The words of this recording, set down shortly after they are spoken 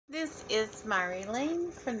This is Myrie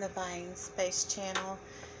Lane from the Buying Space channel.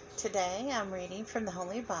 Today I'm reading from the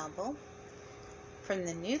Holy Bible, from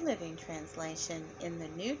the New Living Translation in the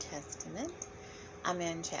New Testament. I'm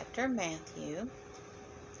in chapter Matthew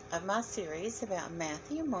of my series about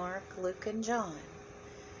Matthew, Mark, Luke, and John.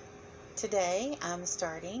 Today I'm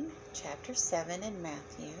starting chapter 7 in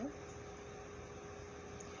Matthew.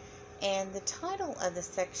 And the title of the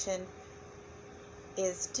section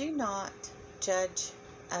is Do Not Judge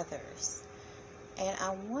Others. And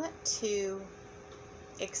I want to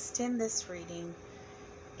extend this reading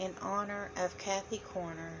in honor of KATHY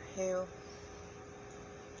Kornner, who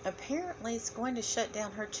apparently is going to shut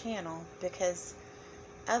down her channel because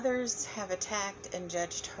others have attacked and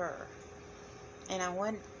judged her. And I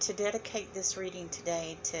want to dedicate this reading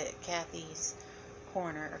today to KATHY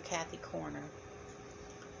Kornner.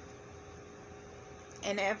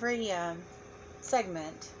 In every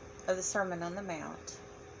segment of the Sermon on the Mount,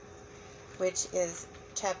 which is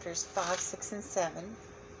chapters 5, 6, and 7,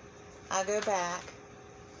 I go back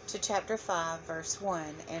to chapter 5, verse 1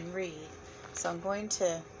 and read. So I'm going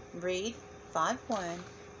to read 5:1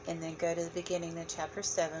 and then go to the beginning of chapter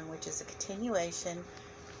 7, which is a continuation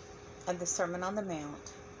of the Sermon on the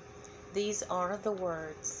Mount. These are the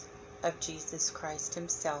words of Jesus Christ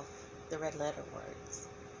himself, the red letter words.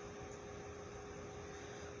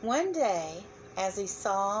 One day, as he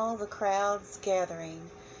saw the crowds gathering,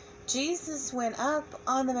 Jesus went up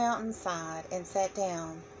on the mountainside and sat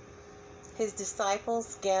down. His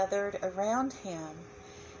disciples gathered around him,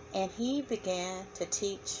 and he began to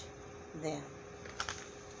teach them.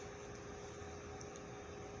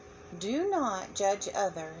 Do not judge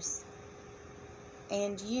others,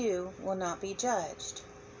 and you will not be judged,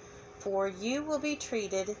 for you will be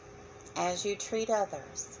treated as you treat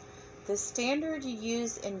others. The standard you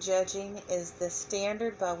use in judging is the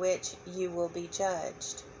standard by which you will be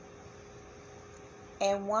judged.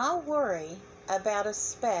 And why worry about a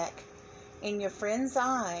speck in your friend's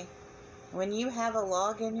eye when you have a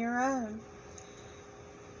log in your own?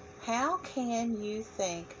 How can you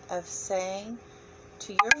think of saying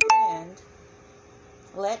to your friend,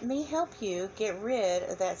 "Let me help you get rid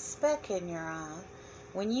of that speck in your eye,"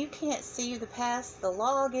 when you can't see past the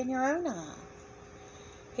log in your own eye?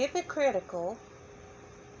 Hypocrite.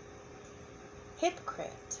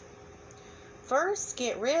 First,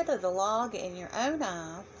 get rid of the log in your own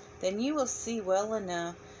eye, then you will see well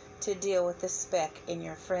enough to deal with the speck in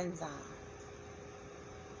your friend's eye.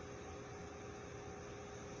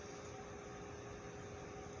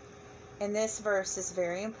 And this verse is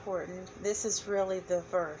very important. This is really the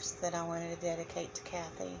verse that I wanted to dedicate to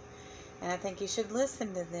KATHY. And I think you should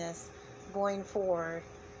listen to this going forward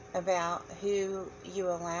about who you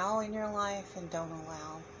allow in your life and don't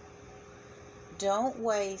allow. Don't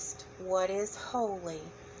waste what is holy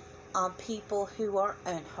on people who are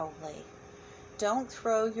unholy. Don't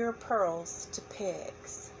throw your pearls to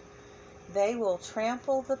pigs. They will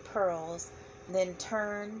trample the pearls, then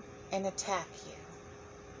turn and attack you.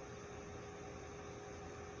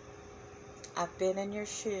 I've been in your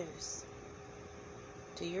shoes.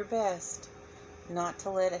 Do your best not to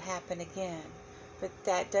let it happen again. But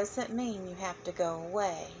that doesn't mean you have to go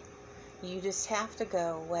away. You just have to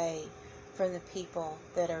go away from the people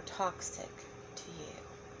that are toxic to you.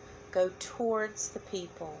 Go towards the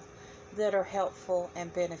people that are helpful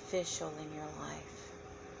and beneficial in your life.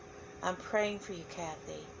 I'm praying for you,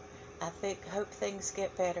 KATHY. Hope things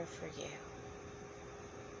get better for you.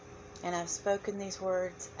 And I've spoken these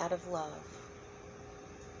words out of love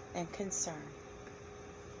and concern.